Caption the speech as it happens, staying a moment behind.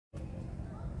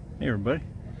Hey everybody,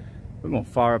 we're going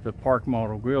to fire up the Park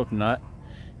Model Grill tonight,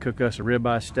 cook us a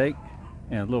ribeye steak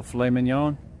and a little filet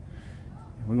mignon.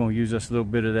 We're going to use us a little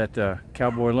bit of that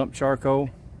cowboy lump charcoal.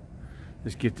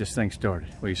 Let's get this thing started.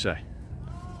 What do you say?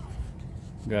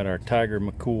 Got our Tiger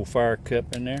McCool fire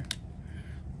cup in there.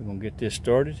 We're going to get this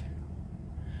started.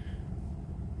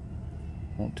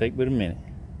 Won't take but a minute.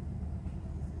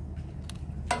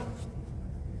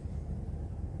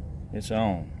 It's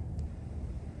on.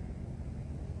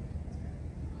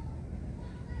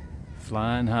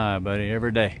 Flying high, buddy,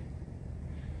 every day.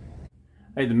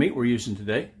 Hey, the meat we're using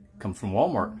today comes from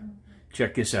Walmart.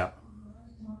 Check this out.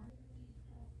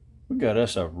 We got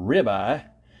us a ribeye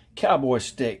cowboy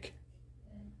steak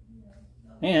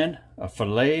and a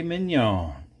filet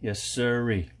mignon. Yes,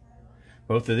 sirree.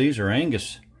 Both of these are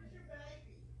Angus,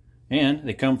 and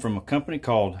they come from a company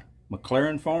called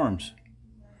McLaren Farms.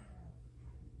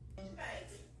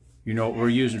 You know what we're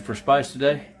using for spice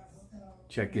today?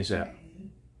 Check this out.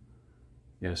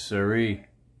 Yes, sirree.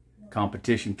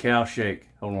 Competition cow shake.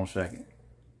 Hold on a second.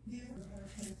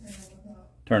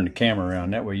 Turn the camera around,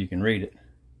 that way you can read it.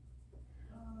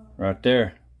 Right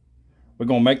there. We're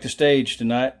going to make the stage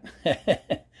tonight.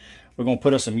 We're going to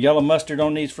put us some yellow mustard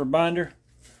on these for binder.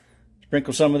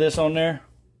 Sprinkle some of this on there.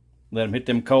 Let them hit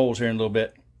them coals here in a little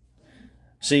bit.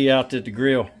 See you out at the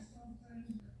grill.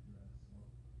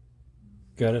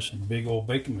 Got us some big old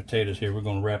baked potatoes here. We're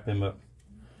going to wrap them up.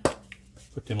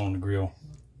 Put them on the grill.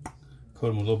 Coat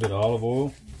them with a little bit of olive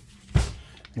oil.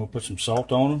 We'll put some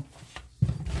salt on them.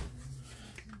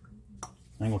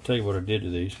 I ain't gonna tell you what I did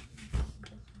to these.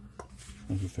 I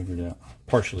think you figured it out.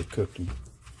 Partially cooked them.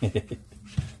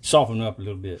 Soften them up a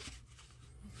little bit.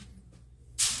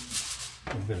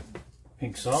 A little bit of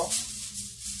pink salt.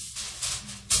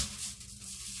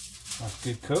 Nice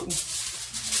good coating.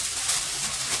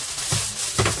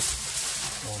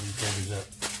 All these babies up.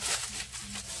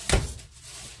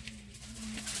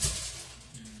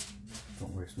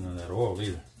 Don't waste none of that oil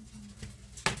either.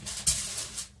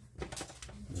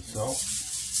 The salt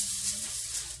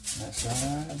on that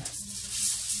side.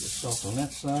 Get salt on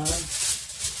that side.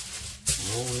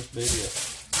 Roll this baby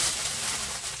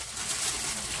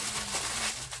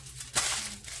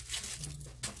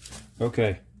up.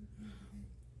 Okay.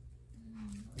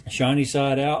 Shiny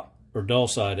side out or dull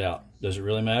side out? Does it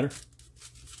really matter?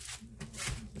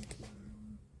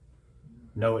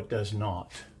 No, it does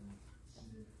not.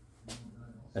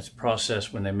 That's a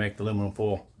process when they make the aluminum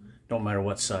foil. Don't matter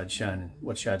what side's shining,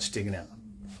 what side's sticking out.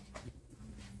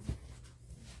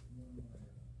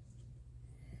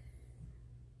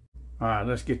 All right,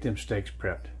 let's get them steaks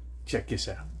prepped. Check this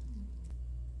out.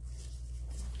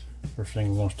 First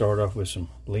thing, we're gonna start off with some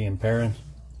Lea & Perrins.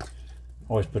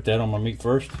 Always put that on my meat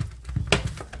first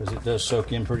because it does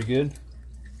soak in pretty good.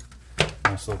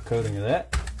 Nice little coating of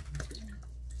that.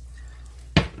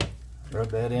 Rub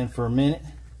that in for a minute.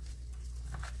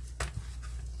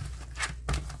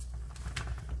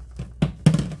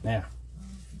 Now,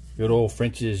 good old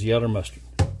French's yellow mustard.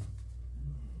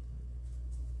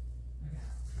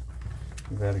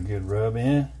 Give that a good rub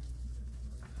in.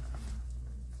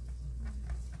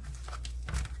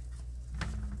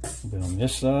 A bit on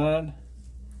this side.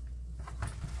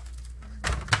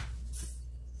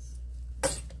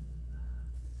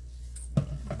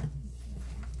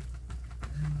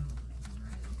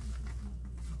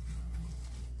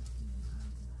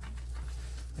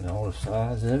 Get all the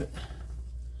sides of it.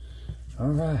 All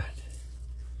right,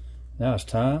 now it's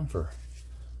time for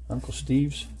Uncle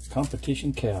Steve's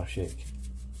competition cow shake.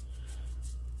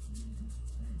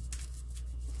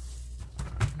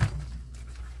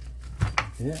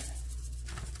 Yeah,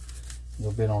 a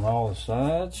little bit on all the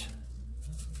sides.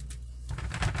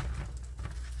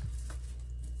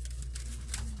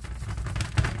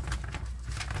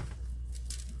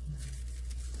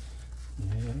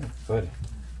 Yeah, buddy.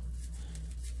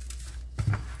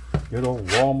 Good old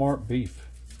Walmart beef.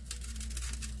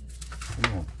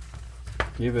 Come on.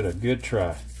 Give it a good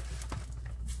try.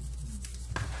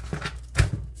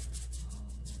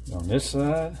 On this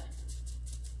side.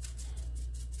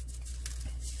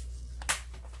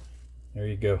 There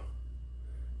you go.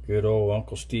 Good old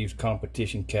Uncle Steve's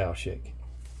competition cow shake.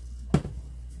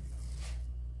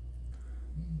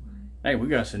 Hey, we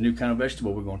got some new kind of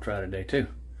vegetable we're going to try today too.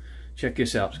 Check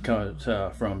this out. It's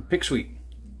from Picsweet.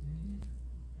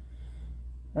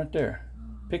 Right there.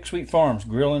 Picsweet Farms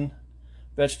grilling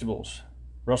vegetables.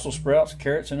 Brussels sprouts,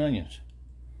 carrots, and onions.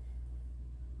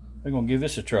 We're going to give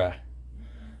this a try.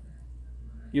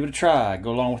 Give it a try.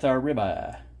 Go along with our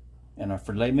ribeye and our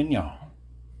filet mignon.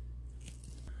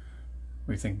 What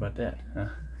do you think about that? Huh?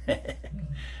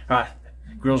 All right.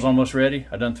 Grill's almost ready.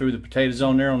 I done threw the potatoes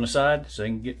on there on the side so they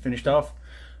can get finished off.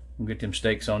 We'll get them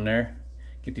steaks on there,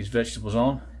 get these vegetables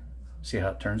on, see how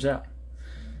it turns out.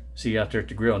 See you out there at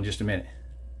the grill in just a minute.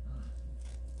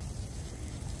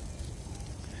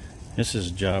 This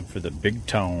is a job for the big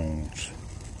tones.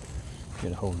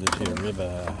 Get a hold of this here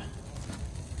ribeye.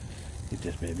 Get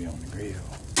this baby on the grill.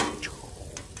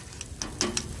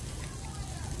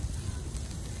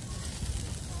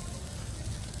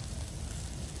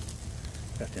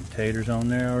 Got them taters on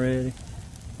there already.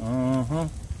 Uh-huh.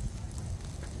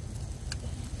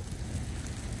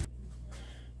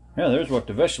 Yeah, there's what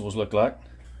the vegetables look like.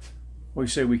 What do you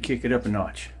say we kick it up a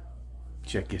notch?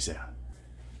 Check this out.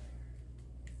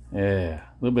 Yeah, a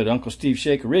little bit of Uncle Steve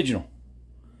Shake Original.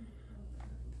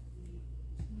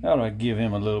 That'll give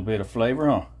him a little bit of flavor,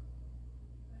 huh?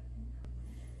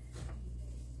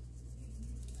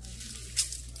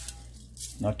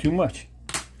 Not too much.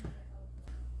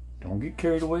 Don't get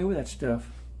carried away with that stuff.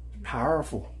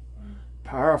 Powerful,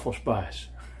 powerful spice.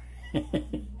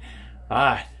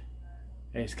 Alright,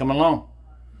 hey, it's coming along.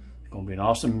 It's gonna be an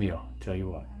awesome meal, tell you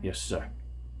what. Yes, sir.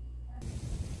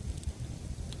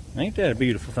 Ain't that a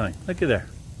beautiful thing? Look at there.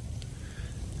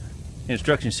 The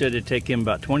instructions said it'd take him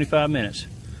about 25 minutes.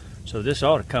 So this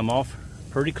ought to come off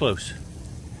pretty close.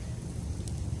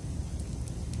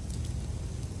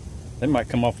 They might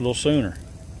come off a little sooner.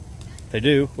 If they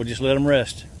do, we'll just let them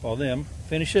rest while them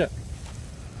finish up.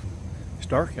 It's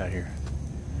dark out here.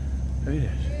 Look at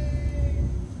this.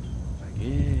 Like,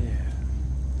 yeah.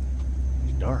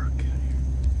 It's dark out here.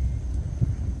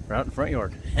 Right out in the front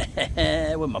yard.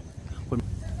 with my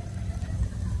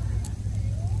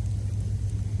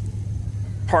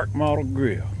park model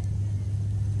grill.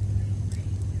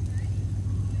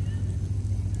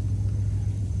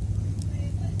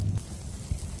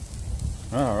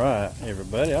 All right,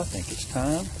 everybody, I think it's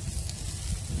time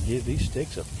to give these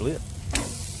steaks a flip.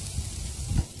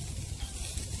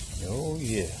 Oh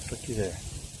yeah, looky there.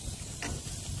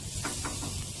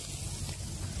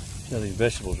 See how these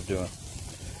vegetables are doing.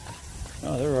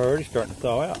 Oh, they're already starting to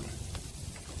thaw out.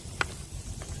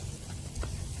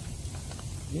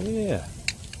 Yeah.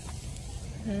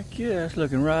 Heck yeah, that's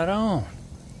looking right on.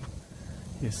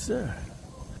 Yes, sir.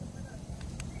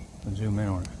 I'll zoom in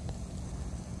on it.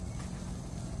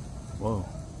 Whoa.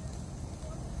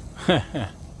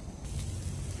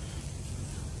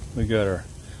 We got our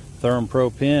Therm Pro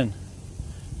pen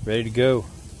ready to go.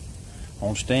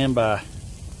 On standby.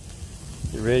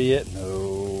 Is it ready yet?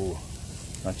 No.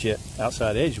 Not yet.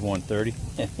 Outside edge 130.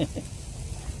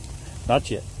 Not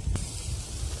yet.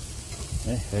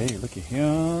 Hey, look at here.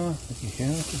 Look at here,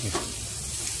 look at here.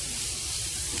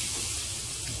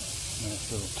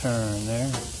 Nice little turn there.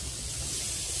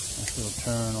 Nice little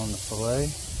turn on the filet.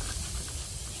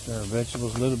 Stir our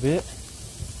vegetables a little bit.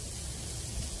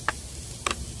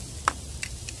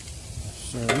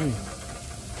 So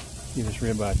give this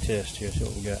ribeye test here, see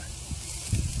what we got.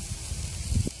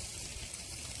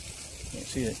 Can't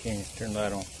see that, can you? Turn the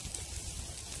light on.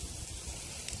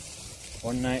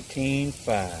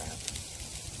 119.5.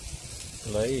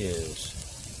 Filet is.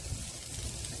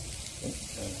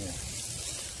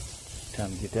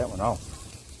 Time to get that one off.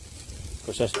 Of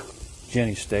course, that's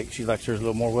Jenny's steak. She likes hers a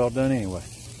little more well done anyway.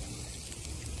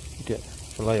 Get that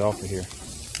filet off of here.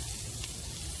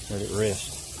 Let it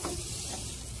rest.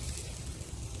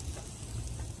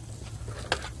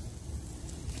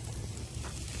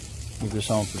 Leave this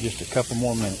on for just a couple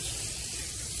more minutes.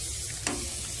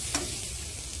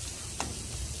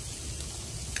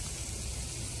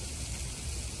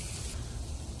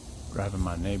 Driving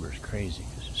my neighbors crazy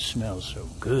because it smells so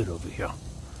good over here.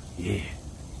 Yeah.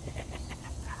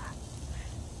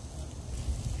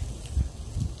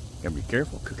 Gotta be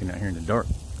careful cooking out here in the dark.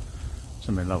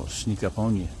 Somebody will sneak up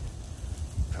on you,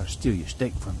 try to steal your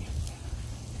steak from you.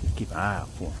 Just keep an eye out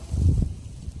for them.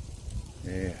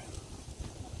 Yeah.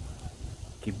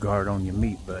 Keep guard on your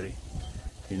meat, buddy.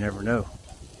 You never know.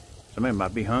 Somebody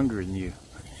might be hungrier than you.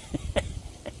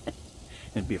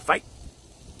 It'd be a fight.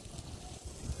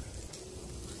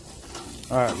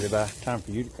 All right, Ribeye, time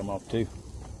for you to come off too.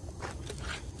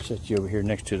 Set you over here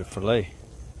next to the filet.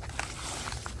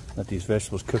 Let these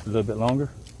vegetables cook a little bit longer.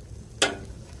 And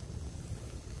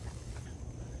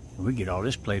we get all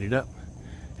this plated up.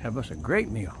 Have us a great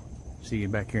meal. See you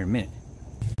back here in a minute.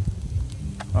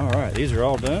 All right, these are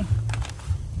all done.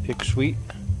 Picsweet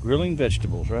grilling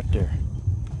vegetables right there.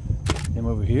 Them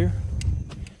over here.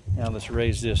 Now let's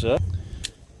raise this up.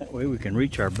 That way we can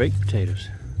reach our baked potatoes.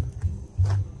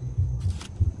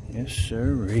 Yes,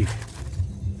 sirree.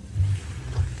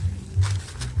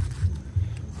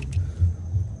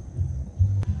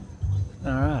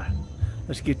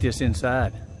 Let's get this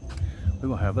inside. We're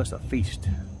gonna have us a feast.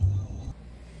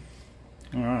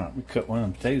 All right, we cut one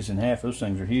of the potatoes in half. Those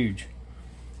things are huge.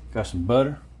 Got some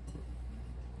butter,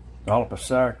 dollop of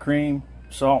sour cream,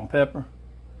 salt and pepper,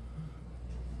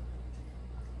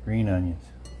 green onions.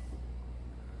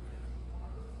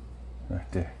 Right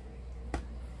there.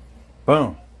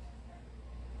 Boom.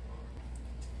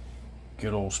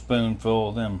 Good old spoonful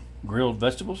of them grilled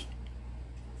vegetables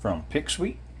from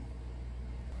Picsweet.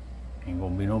 Ain't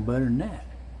gonna be no better than that,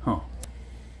 huh?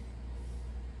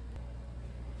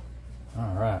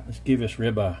 All right, let's give this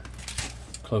ribeye a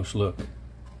close look.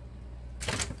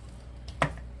 See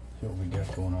what we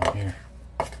got going on here.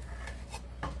 Look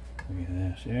at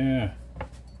this, yeah.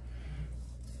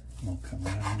 I'm gonna come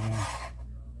right in there.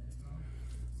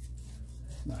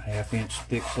 About 1/2 inch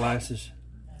thick slices.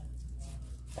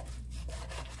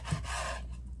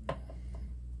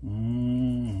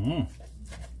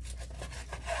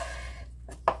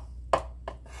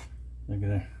 Look at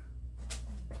that.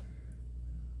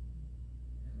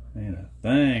 Ain't a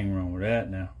thing wrong with that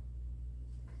now.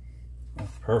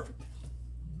 That's perfect.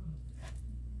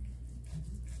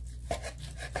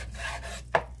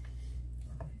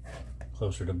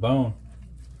 Closer to bone,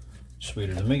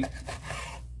 sweeter the meat.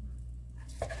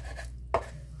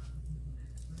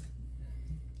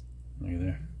 Look at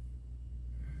there.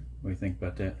 What do you think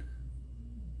about that?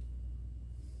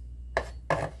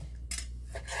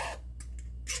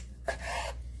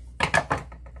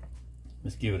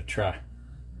 Let's give it a try.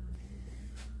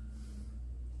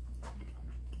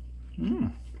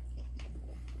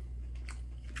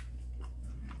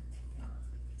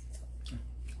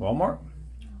 Walmart,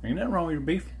 ain't that wrong with your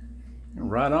beef?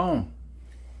 Right on.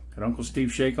 Got Uncle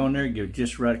Steve shake on there, give it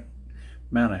just right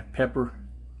amount of pepper,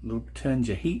 a little tinge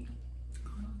of heat.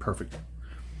 Perfect.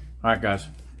 All right, guys,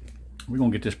 we're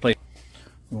gonna get this plate.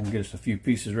 We're gonna get us a few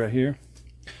pieces right here,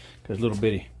 because little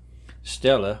bitty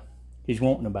Stella, he's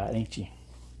wanting a bite, ain't she?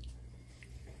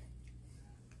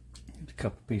 Get a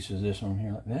couple pieces of this on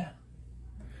here like that.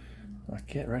 Like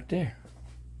that right there.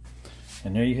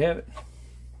 And there you have it.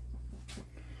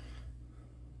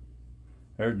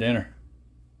 There's dinner.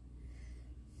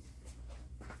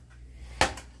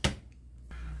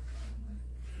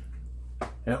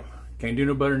 Yep, can't do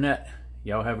no better than that.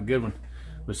 Y'all have a good one.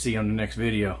 We'll see you on the next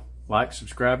video. Like,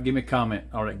 subscribe, give me a comment,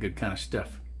 all that good kind of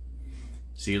stuff.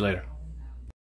 See you later.